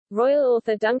Royal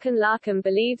author Duncan Larkham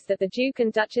believes that the Duke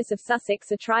and Duchess of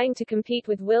Sussex are trying to compete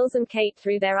with Wills and Kate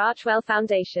through their Archewell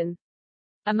Foundation.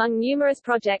 Among numerous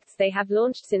projects they have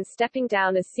launched since stepping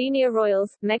down as senior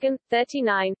royals, Meghan,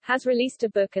 39, has released a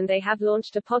book and they have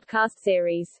launched a podcast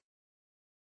series.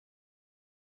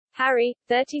 Harry,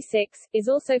 36, is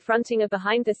also fronting a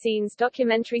behind-the-scenes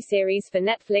documentary series for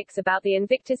Netflix about the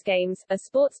Invictus Games, a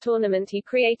sports tournament he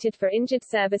created for injured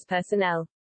service personnel.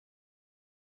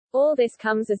 All this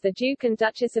comes as the Duke and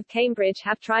Duchess of Cambridge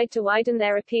have tried to widen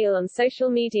their appeal on social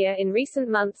media in recent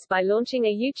months by launching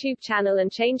a YouTube channel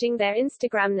and changing their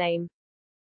Instagram name.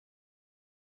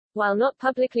 While not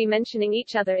publicly mentioning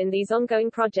each other in these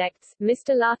ongoing projects,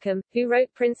 Mr. Larkham, who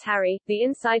wrote Prince Harry, The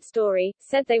Inside Story,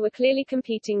 said they were clearly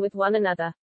competing with one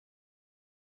another.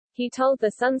 He told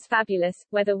The Sun's Fabulous,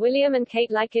 whether William and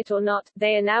Kate like it or not,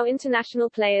 they are now international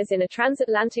players in a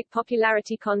transatlantic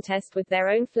popularity contest with their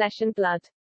own flesh and blood.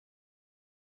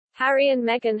 Harry and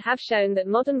Meghan have shown that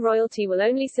modern royalty will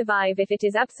only survive if it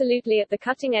is absolutely at the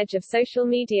cutting edge of social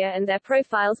media and their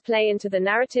profiles play into the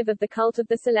narrative of the cult of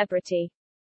the celebrity.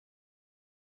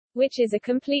 Which is a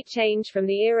complete change from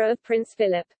the era of Prince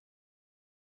Philip.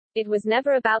 It was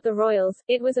never about the royals,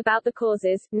 it was about the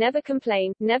causes. Never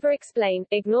complain, never explain,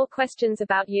 ignore questions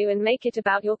about you and make it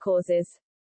about your causes.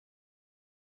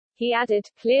 He added,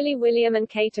 clearly William and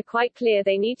Kate are quite clear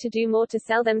they need to do more to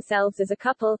sell themselves as a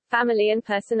couple, family and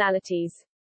personalities.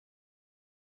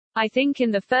 I think in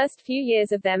the first few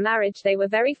years of their marriage they were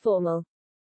very formal.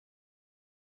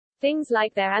 Things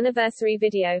like their anniversary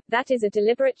video, that is a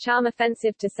deliberate charm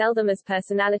offensive to sell them as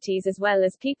personalities as well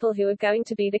as people who are going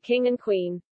to be the king and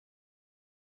queen.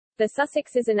 The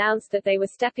Sussexes announced that they were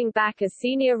stepping back as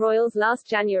senior royals last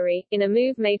January, in a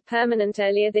move made permanent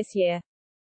earlier this year.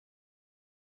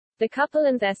 The couple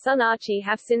and their son Archie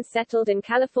have since settled in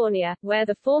California, where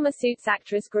the former Suits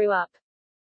actress grew up.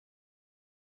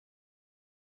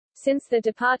 Since their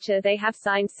departure they have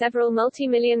signed several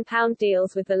multi-million-pound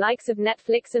deals with the likes of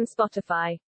Netflix and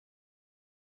Spotify.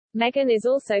 Meghan is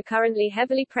also currently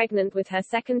heavily pregnant with her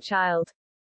second child.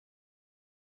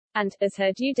 And, as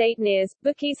her due date nears,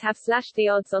 bookies have slashed the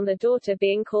odds on the daughter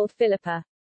being called Philippa.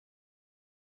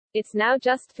 It's now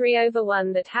just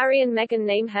 3/1 that Harry and Meghan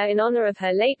name her in honor of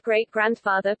her late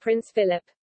great-grandfather Prince Philip.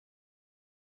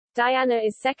 Diana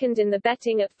is second in the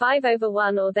betting at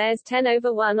 5/1 or there's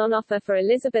 10/1 on offer for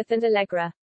Elizabeth and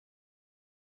Allegra.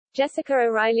 Jessica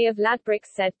O'Reilly of Ladbrokes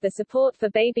said, the support for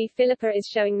baby Philippa is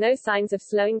showing no signs of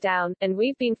slowing down, and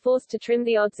we've been forced to trim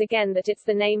the odds again that it's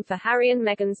the name for Harry and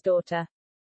Meghan's daughter.